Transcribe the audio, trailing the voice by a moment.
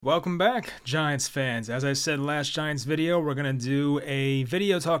Welcome back, Giants fans. As I said last Giants video, we're going to do a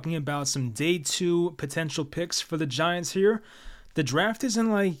video talking about some day 2 potential picks for the Giants here. The draft is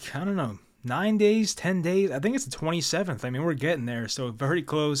in I don't know, 9 days, 10 days. I think it's the 27th. I mean, we're getting there, so very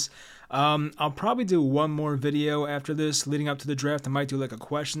close. I'll probably do one more video after this leading up to the draft. I might do like a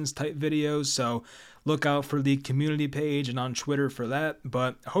questions type video, so look out for the community page and on Twitter for that.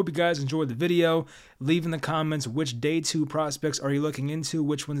 But I hope you guys enjoyed the video. Leave in the comments which day 2 prospects are you looking into,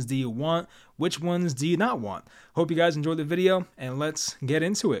 which ones do you want, which ones do you not want. Hope you guys enjoyed the video, and let's get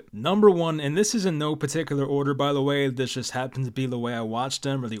into it. Number 1, and this is in no particular order, by the way, this just happened to be the way I watched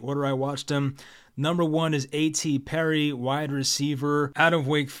them, or the order I watched them. Number 1 is A.T. Perry, wide receiver out of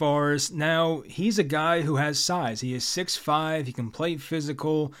Wake Forest. Now, he's a guy who has size. He is 6'5", he can play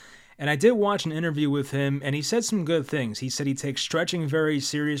physical. And I did watch an interview with him, and he said some good things. He said he takes stretching very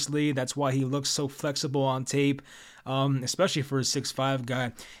seriously. That's why he looks so flexible on tape, especially for a 6'5"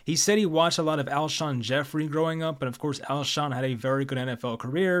 guy. He said he watched a lot of Alshon Jeffrey growing up, and of course, Alshon had a very good NFL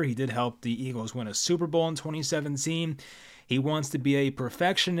career. He did help the Eagles win a Super Bowl in 2017. He wants to be a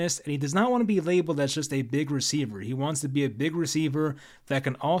perfectionist, and he does not want to be labeled as just a big receiver. He wants to be a big receiver that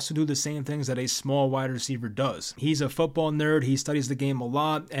can also do the same things that a small wide receiver does. He's a football nerd. He studies the game a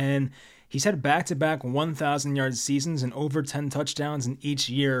lot, and he's had back-to-back 1,000-yard seasons and over 10 touchdowns in each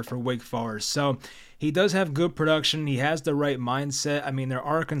year for Wake Forest. So he does have good production. He has the right mindset. I mean, there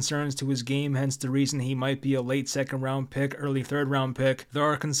are concerns to his game, hence the reason he might be a late second-round pick, early third-round pick. There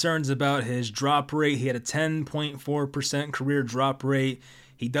are concerns about his drop rate. He had a 10.4% career drop rate.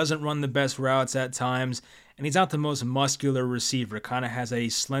 He doesn't run the best routes at times, and he's not the most muscular receiver, kind of has a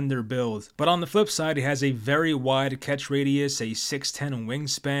slender build. But on the flip side, he has a very wide catch radius, a 6'10"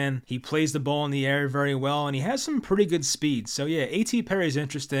 wingspan. He plays the ball in the air very well, and he has some pretty good speed. So yeah, A.T. Perry is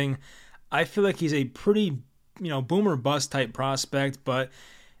interesting. I feel like he's a pretty, boomer bust type prospect, but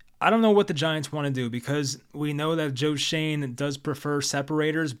I don't know what the Giants want to do because we know that Joe Schoen does prefer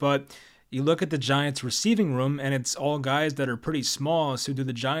separators, but you look at the Giants receiving room and it's all guys that are pretty small. So do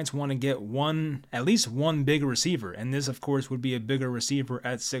the Giants want to get at least one big receiver? And this, of course, would be a bigger receiver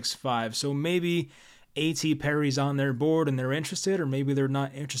at 6'5". So maybe A.T. Perry's on their board and they're interested, or maybe they're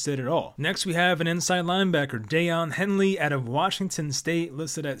not interested at all. Next, we have an inside linebacker, Daiyan Henley out of Washington State,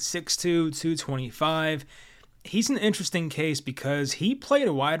 listed at 6'2", 225. He's an interesting case because he played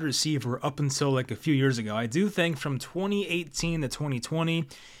a wide receiver up until a few years ago. I do think from 2018 to 2020,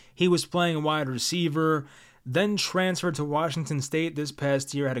 he was playing wide receiver, then transferred to Washington State this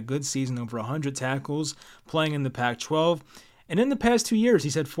past year, had a good season, over 100 tackles, playing in the Pac-12. And in the past 2 years,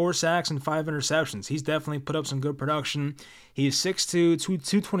 he's had 4 sacks and 5 interceptions. He's definitely put up some good production. He's 6'2",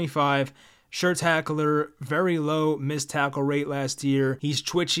 225, sure tackler, very low missed tackle rate last year. He's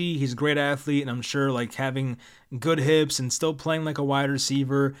twitchy, he's a great athlete, and I'm sure having good hips and still playing like a wide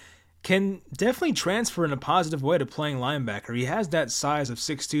receiver can definitely transfer in a positive way to playing linebacker. He has that size of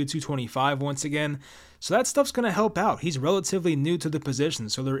 6'2", 225 once again, so that stuff's going to help out. He's relatively new to the position,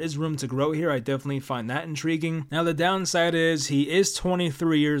 so there is room to grow here. I definitely find that intriguing. Now, the downside is he is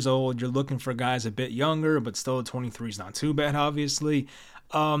 23 years old. You're looking for guys a bit younger, but still at 23 is not too bad, obviously.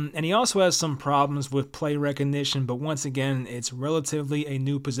 And he also has some problems with play recognition, but once again, it's relatively a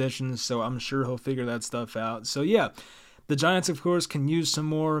new position, so I'm sure he'll figure that stuff out. So yeah, the Giants, of course, can use some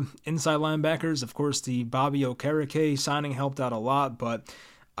more inside linebackers. Of course, the Bobby Okereke signing helped out a lot, but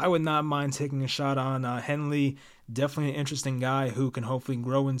I would not mind taking a shot on Henley. Definitely an interesting guy who can hopefully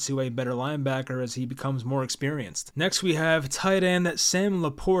grow into a better linebacker as he becomes more experienced. Next, we have tight end Sam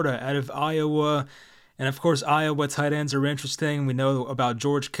Laporta out of Iowa. And of course, Iowa tight ends are interesting. We know about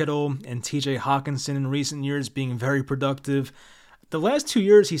George Kittle and TJ Hawkinson in recent years being very productive. The last 2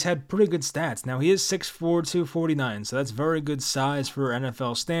 years, he's had pretty good stats. Now, he is 6'4", 249, so that's very good size for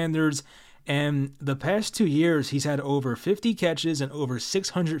NFL standards. And the past 2 years, he's had over 50 catches and over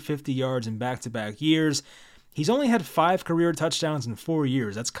 650 yards in back-to-back years. He's only had 5 career touchdowns in 4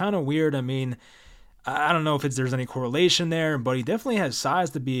 years. That's kind of weird. I mean, I don't know if there's any correlation there, but he definitely has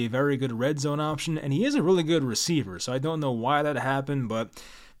size to be a very good red zone option, and he is a really good receiver, so I don't know why that happened, but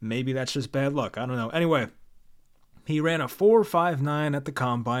maybe that's just bad luck. I don't know. Anyway, he ran a 4.59 at the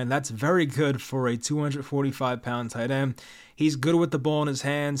combine. That's very good for a 245-pound tight end. He's good with the ball in his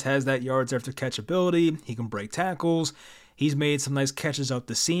hands, has that yards after catch ability. He can break tackles. He's made some nice catches up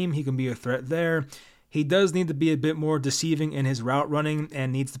the seam. He can be a threat there. He does need to be a bit more deceiving in his route running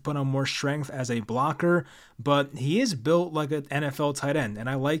and needs to put on more strength as a blocker, but he is built like an NFL tight end, and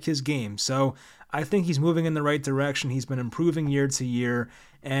I like his game. So I think he's moving in the right direction. He's been improving year to year,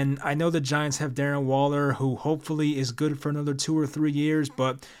 and I know the Giants have Darren Waller, who hopefully is good for another 2 or 3 years,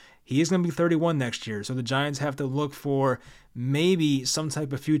 but He is going to be 31 next year, so the Giants have to look for maybe some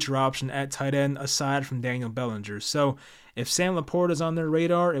type of future option at tight end aside from Daniel Bellinger. So if Sam Laporta is on their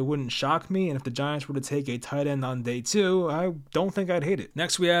radar, it wouldn't shock me, and if the Giants were to take a tight end on day 2, I don't think I'd hate it.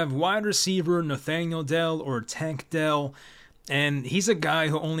 Next we have wide receiver Nathaniel Dell, or Tank Dell, and he's a guy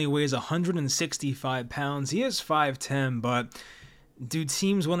who only weighs 165 pounds. He is 5'10", but do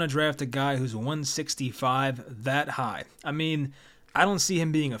teams want to draft a guy who's 165 that high? I mean, I don't see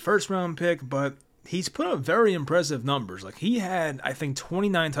him being a first-round pick, but he's put up very impressive numbers. Like, he had, I think,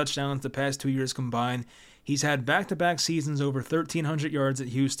 29 touchdowns the past 2 years combined. He's had back-to-back seasons over 1,300 yards at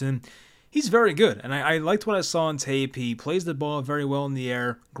Houston. He's very good, and I liked what I saw on tape. He plays the ball very well in the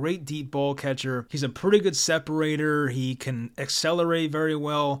air, great deep ball catcher. He's a pretty good separator. He can accelerate very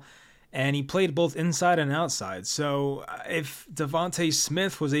well, and he played both inside and outside. So if Devontae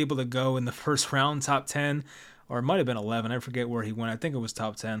Smith was able to go in the first round, top 10, or it might have been 11. I forget where he went. I think it was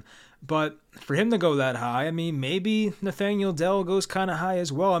top 10. But for him to go that high, I mean, maybe Nathaniel Dell goes kind of high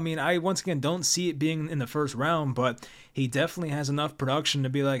as well. I mean, I once again don't see it being in the first round, but he definitely has enough production to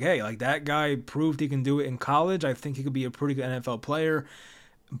be like, hey, like that guy proved he can do it in college. I think he could be a pretty good NFL player.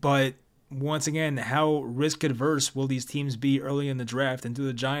 But once again, how risk adverse will these teams be early in the draft? And do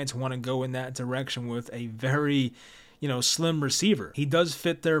the Giants want to go in that direction with a very slim receiver? He does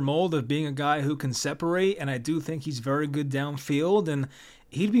fit their mold of being a guy who can separate, and I do think he's very good downfield, and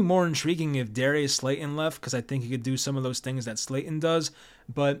he'd be more intriguing if Darius Slayton left, because I think he could do some of those things that Slayton does.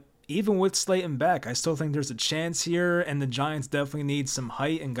 But even with Slayton back, I still think there's a chance here, and the Giants definitely need some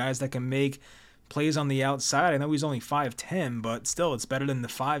height and guys that can make plays on the outside. I know he's only 5'10", but still, it's better than the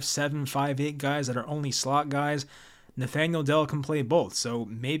 5'7", 5'8" guys that are only slot guys. Nathaniel Dell can play both, so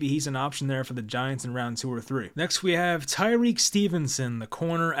maybe he's an option there for the Giants in round 2 or 3. Next, we have Tyrique Stevenson, the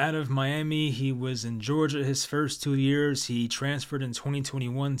corner out of Miami. He was in Georgia his first 2 years. He transferred in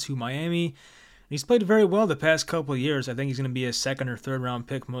 2021 to Miami. He's played very well the past couple of years. I think he's going to be a second or third round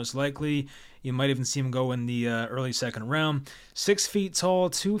pick most likely. You might even see him go in the early second round. 6 feet tall,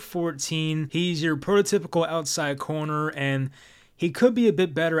 214. He's your prototypical outside corner, and he could be a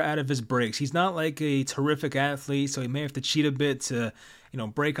bit better out of his breaks. He's not like a terrific athlete, so he may have to cheat a bit to,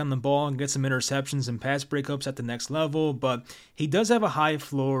 break on the ball and get some interceptions and pass breakups at the next level, but he does have a high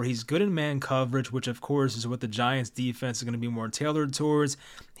floor. He's good in man coverage, which of course is what the Giants defense is going to be more tailored towards.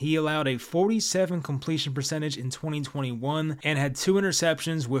 He allowed a 47 completion percentage in 2021 and had 2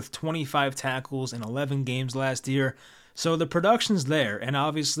 interceptions with 25 tackles in 11 games last year. So the production's there, and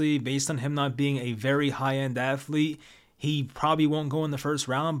obviously based on him not being a very high-end athlete, he probably won't go in the first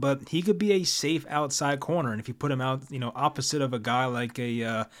round, but he could be a safe outside corner. And if you put him out, opposite of a guy like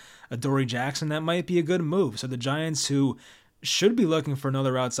a Dory Jackson, that might be a good move. So the Giants, who should be looking for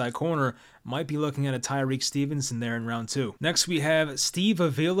another outside corner, might be looking at a Tyrique Stevenson there in round 2. Next, we have Steve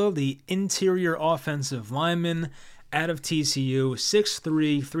Avila, the interior offensive lineman out of TCU,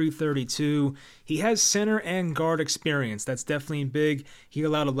 6'3", 332. He has center and guard experience. That's definitely big. He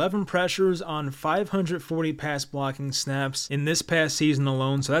allowed 11 pressures on 540 pass blocking snaps in this past season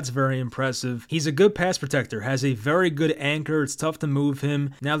alone, so that's very impressive. He's a good pass protector, has a very good anchor. It's tough to move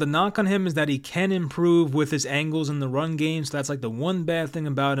him. Now, the knock on him is that he can improve with his angles in the run game, so that's like the one bad thing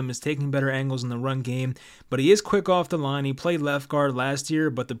about him is taking better angles in the run game, but he is quick off the line. He played left guard last year,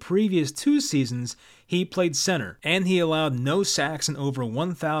 but the previous 2 seasons, he played center, and he allowed no sacks in over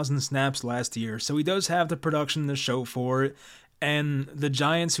 1,000 snaps last year, so he does have the production to show for it. And the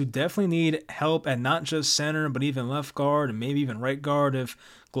Giants, who definitely need help at not just center, but even left guard and maybe even right guard if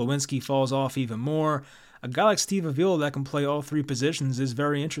Glowinski falls off even more, a guy like Steve Avila that can play all 3 positions is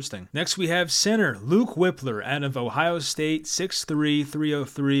very interesting. Next, we have center Luke Whippler out of Ohio State, 6'3",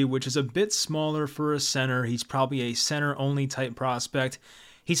 303, which is a bit smaller for a center. He's probably a center-only type prospect.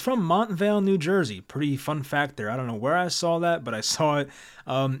 He's from Montvale, New Jersey. Pretty fun fact there. I don't know where I saw that, but I saw it.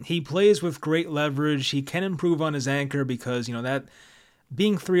 He plays with great leverage. He can improve on his anchor because, that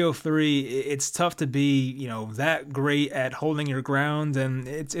being 303, it's tough to be, that great at holding your ground, and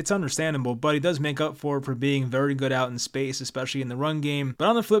it's understandable, but he does make up for it for being very good out in space, especially in the run game. But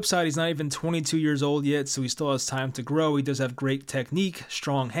on the flip side, he's not even 22 years old yet, so he still has time to grow. He does have great technique,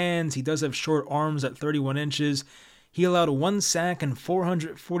 strong hands. He does have short arms at 31 inches. He allowed 1 sack and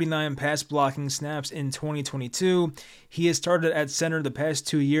 449 pass blocking snaps in 2022. He has started at center the past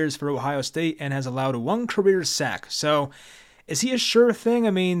 2 years for Ohio State and has allowed 1 career sack. So, is he a sure thing?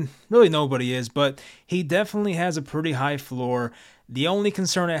 I mean, really nobody is, but he definitely has a pretty high floor. The only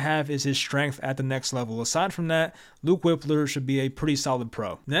concern I have is his strength at the next level. Aside from that, Luke Whippler should be a pretty solid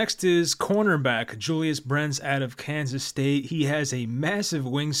pro. Next is cornerback Julius Brents out of Kansas State. He has a massive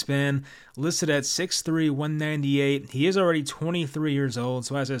wingspan, listed at 6'3", 198. He is already 23 years old,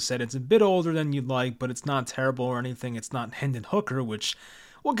 so as I said, it's a bit older than you'd like, but it's not terrible or anything. It's not Hendon Hooker, which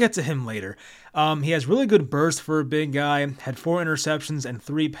we'll get to him later. He has really good burst for a big guy, had 4 interceptions and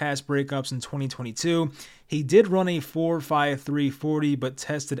 3 pass breakups in 2022. He did run a 4.53 40, but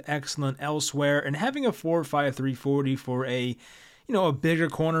tested excellent elsewhere, and having a 4.53 40 for a bigger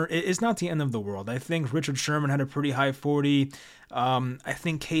corner is not the end of the world. I think Richard Sherman had a pretty high 40. I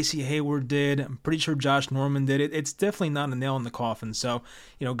think Casey Hayward did. I'm pretty sure Josh Norman did. It's definitely not a nail in the coffin. So,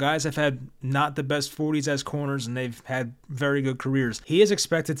 guys have had not the best 40s as corners, and they've had very good careers. He is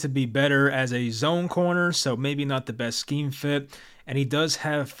expected to be better as a zone corner, so maybe not the best scheme fit. And he does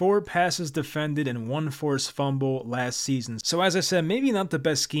have 4 passes defended and 1 forced fumble last season. So as I said, maybe not the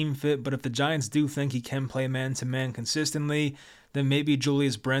best scheme fit, but if the Giants do think he can play man-to-man consistently, then maybe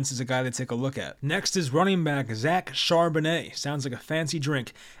Julius Brents is a guy to take a look at. Next is running back Zach Charbonnet. Sounds like a fancy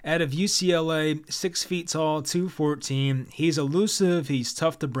drink. Out of UCLA, 6 feet tall, 214. He's elusive, he's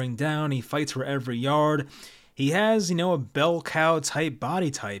tough to bring down, he fights for every yard. He has, a bell cow type body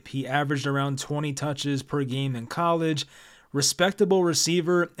type. He averaged around 20 touches per game in college. Respectable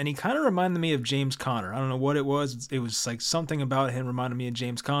receiver, and he kind of reminded me of James Conner. I don't know what it was. It was like something about him reminded me of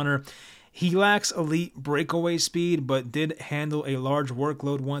James Conner. He lacks elite breakaway speed, but did handle a large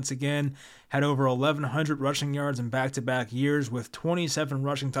workload once again. Had over 1,100 rushing yards in back-to-back years with 27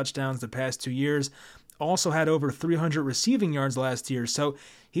 rushing touchdowns the past 2 years. Also had over 300 receiving yards last year. So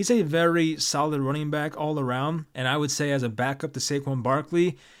he's a very solid running back all around. And I would say as a backup to Saquon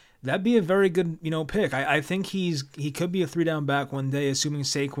Barkley, that'd be a very good, pick. I think he could be a 3-down back one day, assuming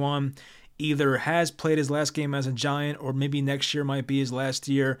Saquon either has played his last game as a Giant or maybe next year might be his last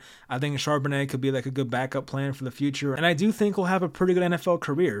year. I think Charbonnet could be like a good backup plan for the future. And I do think he'll have a pretty good NFL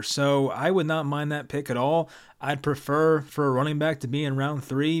career. So I would not mind that pick at all. I'd prefer for a running back to be in round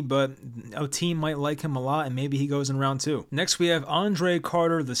 3, but a team might like him a lot and maybe he goes in round 2. Next we have Andre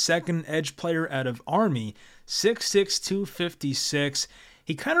Carter, the second edge player out of Army, 6'6", 256.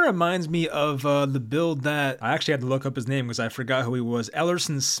 He kind of reminds me of the build that I actually had to look up his name because I forgot who he was.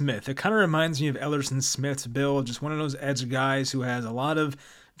 Elerson Smith. It kind of reminds me of Elerson Smith's build, just one of those edge guys who has a lot of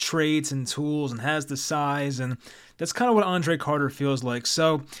traits and tools and has the size, and that's kind of what Andre Carter feels like.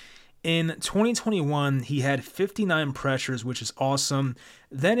 So in 2021, he had 59 pressures, which is awesome.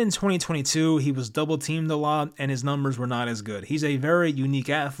 Then in 2022, he was double teamed a lot, and his numbers were not as good. He's a very unique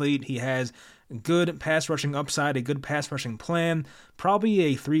athlete. He has good pass rushing upside, a good pass rushing plan, probably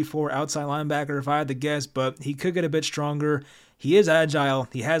a 3-4 outside linebacker if I had to guess, but he could get a bit stronger. He is agile,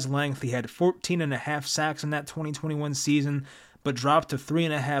 he has length, he had 14.5 sacks in that 2021 season, but dropped to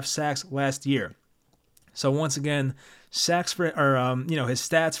 3.5 sacks last year. So once again, his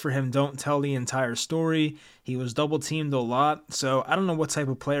stats for him don't tell the entire story. He was double teamed a lot, so I don't know what type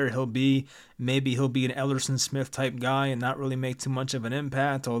of player he'll be. Maybe he'll be an Elerson Smith type guy and not really make too much of an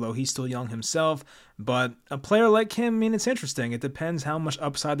impact, although he's still young himself. But a player like him, it's interesting. It depends how much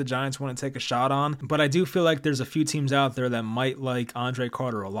upside the Giants want to take a shot on. But I do feel like there's a few teams out there that might like Andre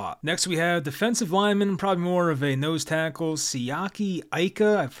Carter a lot. Next we have defensive lineman, probably more of a nose tackle, Siaki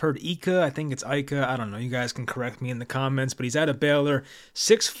Ika. I've heard Ika. I think it's Ika. I don't know. You guys can correct me in the comments. But he's out of Baylor,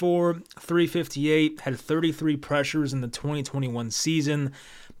 6'4", 358, had 33 pressures in the 2021 season.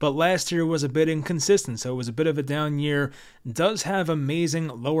 But last year was a bit inconsistent, so it was a bit of a down year. Does have amazing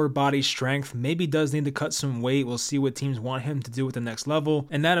lower body strength, maybe does need to cut some weight. We'll see what teams want him to do at the next level.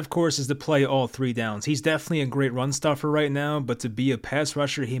 And that, of course, is to play all 3 downs. He's definitely a great run stuffer right now, but to be a pass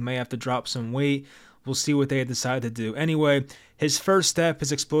rusher, he may have to drop some weight. We'll see what they decide to do. Anyway, his first step,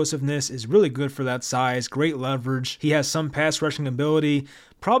 his explosiveness is really good for that size. Great leverage. He has some pass rushing ability.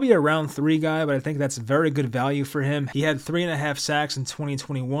 Probably a round 3 guy, but I think that's very good value for him. He had 3.5 sacks in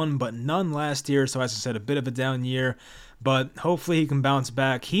 2021, but none last year. So as I said, a bit of a down year, but hopefully he can bounce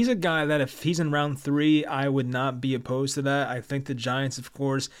back. He's a guy that if he's in round 3, I would not be opposed to that. I think the Giants, of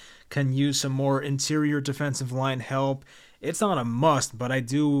course, can use some more interior defensive line help. It's not a must, but I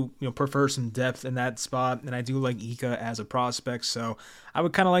do prefer some depth in that spot, and I do like Ika as a prospect, so I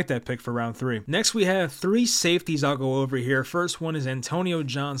would kind of like that pick for round 3. Next, we have 3 safeties I'll go over here. First one is Antonio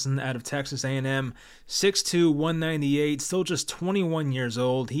Johnson out of Texas A&M, 6'2", 198, still just 21 years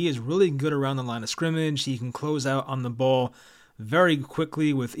old. He is really good around the line of scrimmage. He can close out on the ball very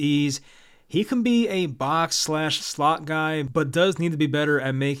quickly with ease. He can be a box/slot guy, but does need to be better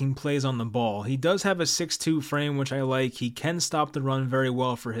at making plays on the ball. He does have a 6'2" frame, which I like. He can stop the run very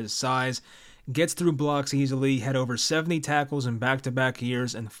well for his size. gets through blocks easily, had over 70 tackles in back-to-back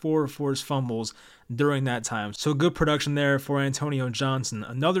years, and 4 forced fumbles during that time. So good production there for Antonio Johnson.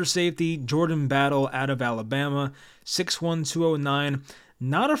 Another safety, Jordan Battle out of Alabama, 6'1", 209.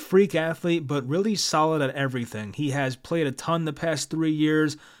 Not a freak athlete, but really solid at everything. He has played a ton the past 3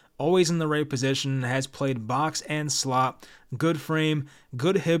 years, always in the right position, has played box and slot, good frame,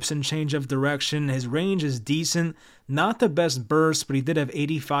 good hips and change of direction. His range is decent, not the best burst, but he did have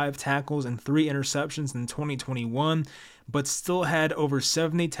 85 tackles and 3 interceptions in 2021, but still had over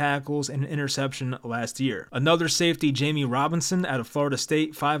 70 tackles and an interception last year. Another safety, Jamie Robinson out of Florida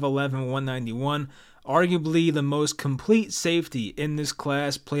State, 5'11", 191. Arguably the most complete safety in this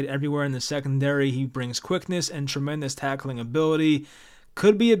class, played everywhere in the secondary. He brings quickness and tremendous tackling ability.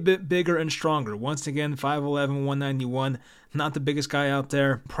 Could be a bit bigger and stronger. Once again, 5'11", 191. Not the biggest guy out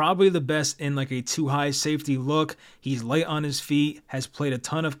there. Probably the best in like a too-high safety look. He's light on his feet, has played a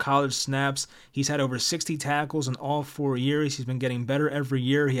ton of college snaps. He's had over 60 tackles in all 4 years. He's been getting better every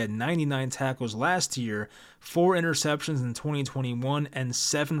year. He had 99 tackles last year, 4 interceptions in 2021, and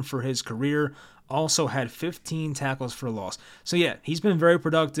 7 for his career. Also had 15 tackles for loss. So yeah, he's been very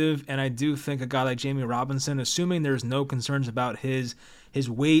productive, and I do think a guy like Jamie Robinson, assuming there's no concerns about his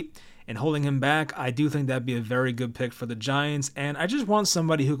weight and holding him back, I do think that'd be a very good pick for the Giants. And I just want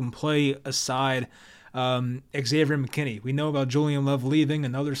somebody who can play aside Xavier McKinney. We know about Julian Love leaving,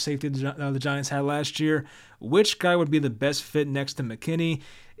 another safety the Giants had last year. Which guy would be the best fit next to McKinney?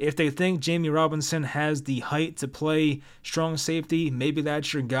 If they think Jamie Robinson has the height to play strong safety, maybe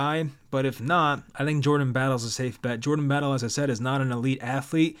that's your guy. But if not, I think Jordan Battle's a safe bet. Jordan Battle, as I said, is not an elite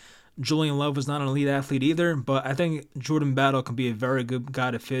athlete. Julian Love was not an elite athlete either, but I think Jordan Battle can be a very good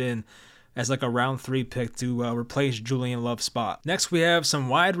guy to fit in as like a round 3 pick to replace Julian Love's spot. Next, we have some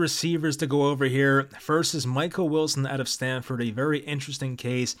wide receivers to go over here. First is Michael Wilson out of Stanford, a very interesting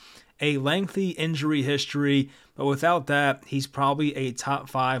case. A lengthy injury history, but without that, he's probably a top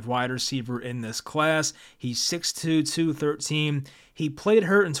 5 wide receiver in this class. He's 6'2", 213. He played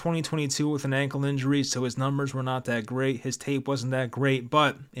hurt in 2022 with an ankle injury, so his numbers were not that great. His tape wasn't that great,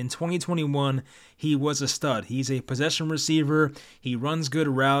 but in 2021, he was a stud. He's a possession receiver. He runs good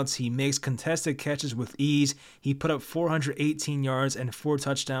routes. He makes contested catches with ease. He put up 418 yards and 4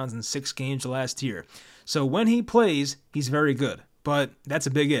 touchdowns in 6 games last year. So when he plays, he's very good. But that's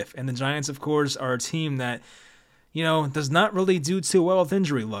a big if. And the Giants, of course, are a team that, does not really do too well with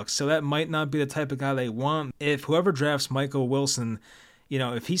injury luck. So that might not be the type of guy they want. If whoever drafts Michael Wilson,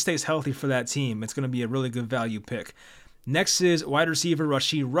 if he stays healthy for that team, it's going to be a really good value pick. Next is wide receiver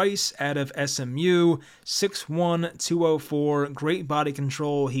Rashee Rice out of SMU, 6'1", 204, great body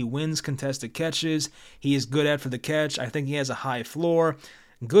control. He wins contested catches. He is good after the catch. I think he has a high floor.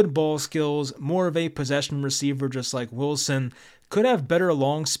 Good ball skills, more of a possession receiver just like Wilson. Could have better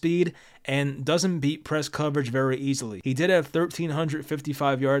long speed and doesn't beat press coverage very easily. He did have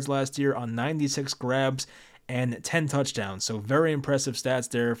 1,355 yards last year on 96 grabs and 10 touchdowns, so very impressive stats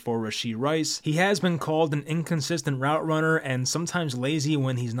there for Rashee Rice. He has been called an inconsistent route runner and sometimes lazy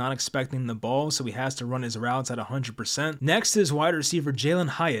when he's not expecting the ball, so he has to run his routes at 100%. Next is wide receiver Jalen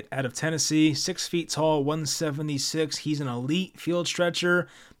Hyatt out of Tennessee, 6 feet tall, 176. He's an elite field stretcher,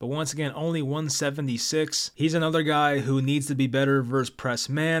 but once again, only 176. He's another guy who needs to be better versus press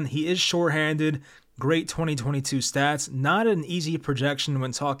man. He is short-handed. Great 2022 stats. Not an easy projection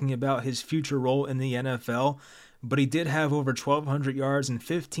when talking about his future role in the NFL, but he did have over 1,200 yards and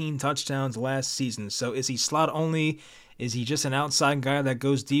 15 touchdowns last season. So is he slot only? Is he just an outside guy that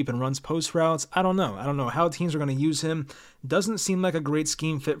goes deep and runs post routes? I don't know. I don't know how teams are going to use him. Doesn't seem like a great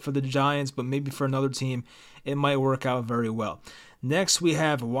scheme fit for the Giants, but maybe for another team, it might work out very well. Next, we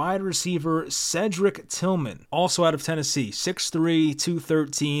have wide receiver Cedric Tillman, also out of Tennessee, 6'3",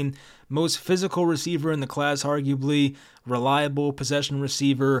 213, most physical receiver in the class, arguably, reliable possession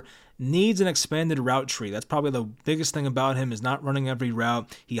receiver, needs an expanded route tree. That's probably the biggest thing about him, is not running every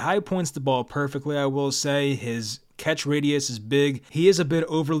route. He high points the ball perfectly, I will say. His catch radius is big. He is a bit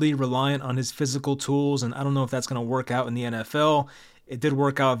overly reliant on his physical tools, and I don't know if that's going to work out in the NFL. It did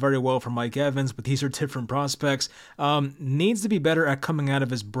work out very well for Mike Evans, but these are different prospects. Needs to be better at coming out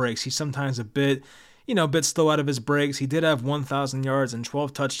of his breaks. He's sometimes a bit slow out of his breaks. He did have 1,000 yards and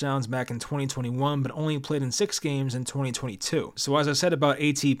 12 touchdowns back in 2021, but only played in 6 games in 2022. So as I said about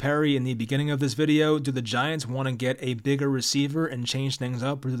A.T. Perry in the beginning of this video, do the Giants want to get a bigger receiver and change things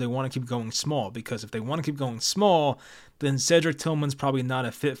up, or do they want to keep going small? Because if they want to keep going small, then Cedric Tillman's probably not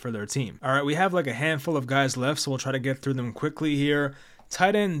a fit for their team. All right, we have like a handful of guys left, so we'll try to get through them quickly here.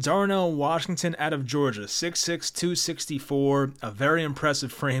 Tight end Darnell Washington out of Georgia, 6'6", 264, a very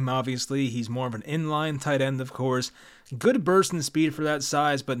impressive frame, obviously. He's more of an inline tight end, of course. Good burst and speed for that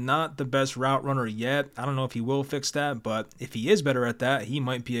size, but not the best route runner yet. I don't know if he will fix that, but if he is better at that, he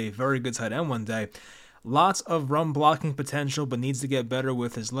might be a very good tight end one day. Lots of run blocking potential, but needs to get better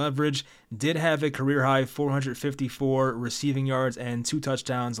with his leverage. Did have a career-high 454 receiving yards and 2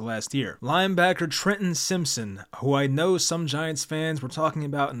 touchdowns last year. Linebacker Trenton Simpson, who I know some Giants fans were talking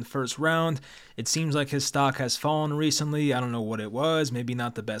about in the first round. It seems like his stock has fallen recently. I don't know what it was. Maybe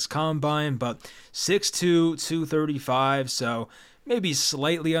not the best combine, but 6'2", 235, so maybe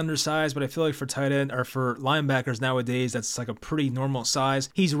slightly undersized, but I feel like for tight end or for linebackers nowadays, that's like a pretty normal size.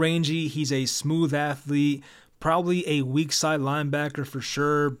 He's rangy. He's a smooth athlete, probably a weak side linebacker for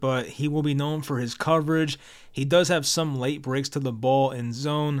sure, but he will be known for his coverage. He does have some late breaks to the ball in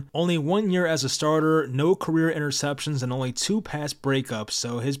zone. Only 1 year as a starter, no career interceptions, and only 2 pass breakups,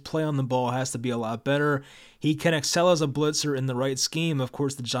 so his play on the ball has to be a lot better. He can excel as a blitzer in the right scheme. Of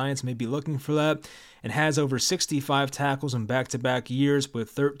course, the Giants may be looking for that, and has over 65 tackles in back-to-back years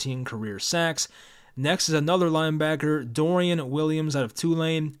with 13 career sacks. Next is another linebacker, Dorian Williams out of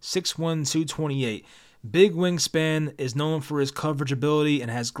Tulane, 6'1", 228. Big wingspan, is known for his coverage ability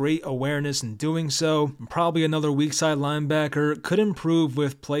and has great awareness in doing so. Probably another weak side linebacker, could improve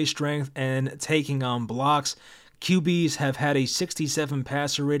with play strength and taking on blocks. QBs have had a 67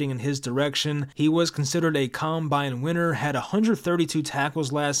 passer rating in his direction. He was considered a combine winner, had 132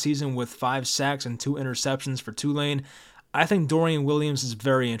 tackles last season with 5 sacks and 2 interceptions for Tulane. I think Dorian Williams is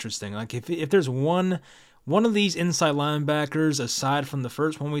very interesting. Like if there's one of these inside linebackers, aside from the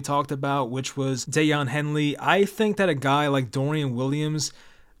first one we talked about, which was Deion Henley, I think that a guy like Dorian Williams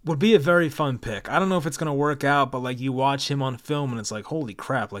would be a very fun pick. I don't know if it's going to work out, but like you watch him on film and it's like, holy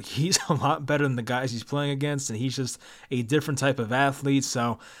crap, like he's a lot better than the guys he's playing against, and he's just a different type of athlete.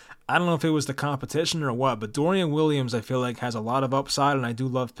 So I don't know if it was the competition or what, but Dorian Williams I feel like has a lot of upside, and I do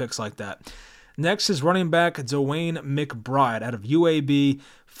love picks like that. Next is running back DeWayne McBride out of UAB,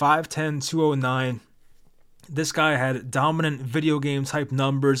 5'10", 209. This guy had dominant video game type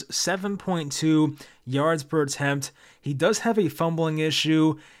numbers, 7.2 yards per attempt. He does have a fumbling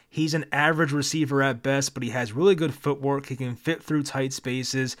issue. He's an average receiver at best, but he has really good footwork. He can fit through tight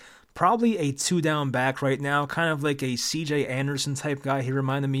spaces. Probably a 2-down back right now, kind of like a CJ Anderson type guy he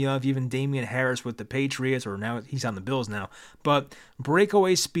reminded me of, even Damian Harris with the Patriots, or now he's on the Bills now. But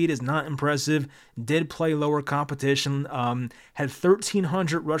breakaway speed is not impressive, did play lower competition, had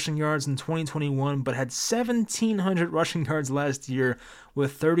 1,300 rushing yards in 2021, but had 1,700 rushing yards last year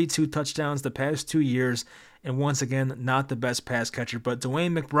with 32 touchdowns the past 2 years. And once again, not the best pass catcher. But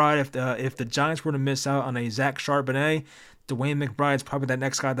DeWayne McBride, if the Giants were to miss out on a Zach Charbonnet, DeWayne McBride's probably that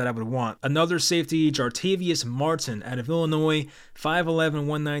next guy that I would want. Another safety, Jartavius Martin out of Illinois, 5'11",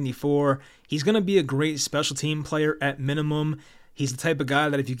 194. He's going to be a great special team player at minimum. He's the type of guy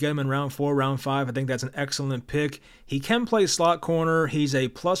that if you get him in round 4, round 5, I think that's an excellent pick. He can play slot corner. He's a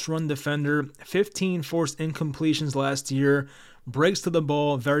plus run defender, 15 forced incompletions last year. Breaks to the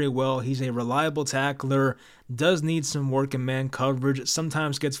ball very well. He's a reliable tackler, does need some work in man coverage,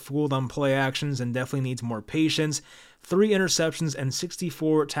 sometimes gets fooled on play actions and definitely needs more patience. 3 interceptions and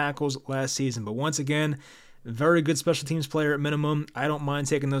 64 tackles last season. But once again, very good special teams player at minimum. I don't mind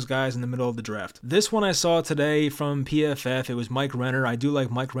taking those guys in the middle of the draft. This one I saw today from PFF. It was Mike Renner. I do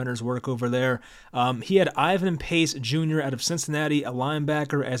like Mike Renner's work over there. He had Ivan Pace Jr. out of Cincinnati, a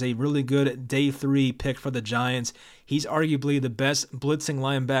linebacker, as a really good day 3 pick for the Giants. He's arguably the best blitzing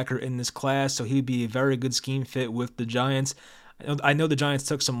linebacker in this class, so he'd be a very good scheme fit with the Giants. I know the Giants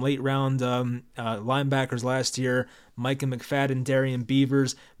took some late round linebackers last year. Micah McFadden, Darian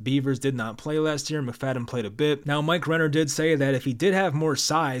Beavers. Beavers did not play last year. McFadden played a bit. Now, Mike Renner did say that if he did have more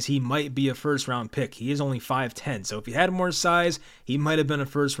size, he might be a first-round pick. He is only 5'10", so if he had more size, he might have been a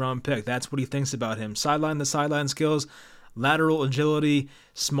first-round pick. That's what he thinks about him. Sideline-to-sideline skills, lateral agility,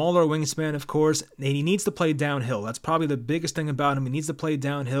 smaller wingspan, of course, and he needs to play downhill. That's probably the biggest thing about him. He needs to play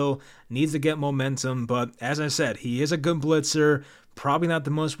downhill, needs to get momentum, but as I said, he is a good blitzer. Probably not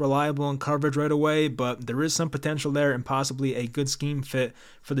the most reliable in coverage right away, but there is some potential there and possibly a good scheme fit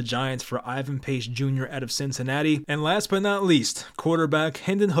for the Giants for Ivan Pace Jr. out of Cincinnati. And last but not least, quarterback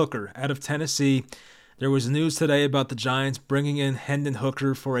Hendon Hooker out of Tennessee. There was news today about the Giants bringing in Hendon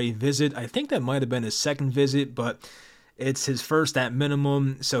Hooker for a visit. I think that might have been his second visit, but it's his first at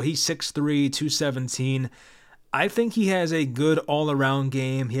minimum. So he's 6'3", 217. I think he has a good all-around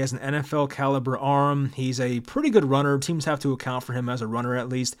game. He has an NFL caliber arm. He's a pretty good runner. Teams have to account for him as a runner at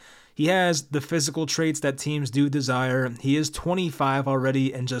least. He has the physical traits that teams do desire. He is 25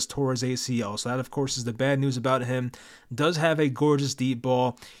 already and just tore his ACL. So that, of course, is the bad news about him. Does have a gorgeous deep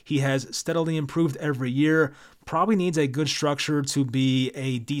ball. He has steadily improved every year. Probably needs a good structure to be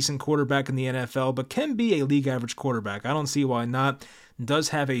a decent quarterback in the NFL, but can be a league average quarterback. I don't see why not. Does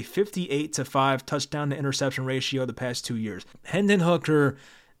have a 58-5 touchdown to interception ratio the past 2 years. Hendon Hooker,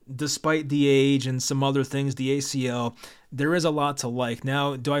 despite the age and some other things, the ACL, there is a lot to like.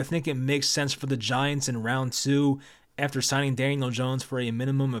 Now, do I think it makes sense for the Giants in round 2 after signing Daniel Jones for a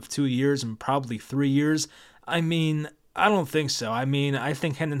minimum of 2 years and probably 3 years? I mean, I don't think so. I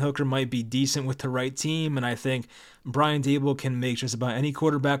think Hendon Hooker might be decent with the right team, and I think Brian Daboll can make just about any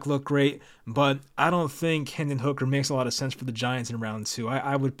quarterback look great, but I don't think Hendon Hooker makes a lot of sense for the Giants in round 2.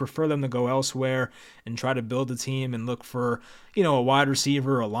 I would prefer them to go elsewhere and try to build a team and look for, a wide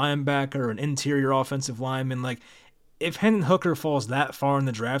receiver, a linebacker, an interior offensive lineman. Like, if Hendon Hooker falls that far in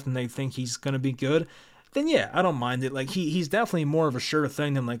the draft and they think he's going to be good, then yeah, I don't mind it. Like, he's definitely more of a sure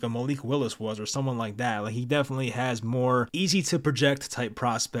thing than like a Malik Willis was or someone like that. Like, he definitely has more easy to project type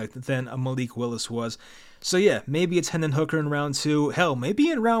prospect than a Malik Willis was. So yeah, maybe it's Hendon Hooker in round 2. Hell,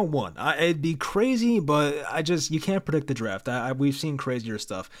 maybe in round 1. It'd be crazy, but you can't predict the draft. We've seen crazier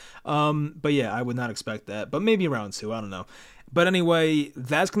stuff. But yeah, I would not expect that. But maybe round 2, I don't know. But anyway,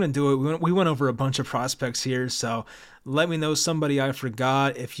 that's going to do it. We went over a bunch of prospects here, so let me know somebody I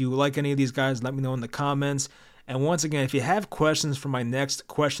forgot. If you like any of these guys, let me know in the comments. And once again, if you have questions for my next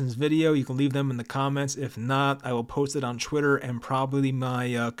questions video, you can leave them in the comments. If not, I will post it on Twitter and probably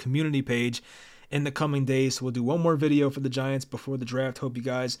my community page in the coming days. So we'll do one more video for the Giants before the draft. Hope you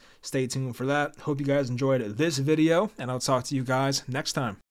guys stay tuned for that. Hope you guys enjoyed this video, and I'll talk to you guys next time.